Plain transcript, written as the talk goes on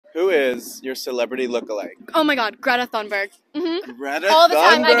Who is your celebrity lookalike? Oh my God, Greta Thunberg. Mm-hmm. Greta All the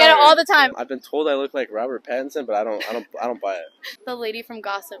time. I get it all the time. I've been told I look like Robert Pattinson, but I don't buy it. The lady from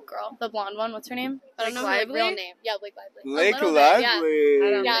Gossip Girl, the blonde one. What's her name? I don't know her Lively? real name. Yeah, Blake Lively. Blake A little Lively. bit, yeah.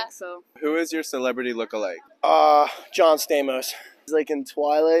 I don't Yeah. think so. Who is your celebrity lookalike? John Stamos. He's like in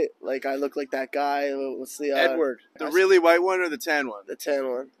Twilight. Like I look like that guy. What's the Edward. The really white one or the tan one? The tan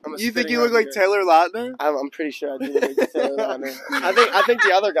one. You think you look like Taylor Lautner? I'm pretty sure I do look like Taylor Lautner. I think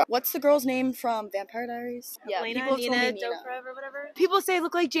the other guy. What's the girl's name from Vampire Diaries? Yeah, Lena, people told me Nina, Nina. Dobrev or whatever. People say I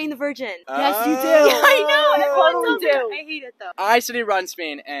look like Jane the Virgin. Yes, you do. Yeah, I know. totally Everyone tells me. I hate it though. I studied abroad in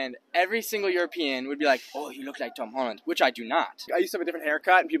Spain, and every single European would be like, "Oh, you look like Tom Holland," which I do not. I used to have a different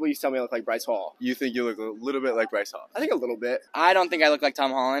haircut, and people used to tell me I look like Bryce Hall. You think you look a little bit like Bryce Hall? I think a little bit. I don't think I look like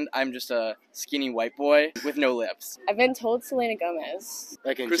Tom Holland. I'm just a skinny white boy with no lips. I've been told Selena Gomez.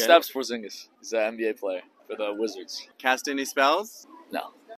 Like in Kristaps Porzingis is an NBA player for the Wizards. Cast any spells? No.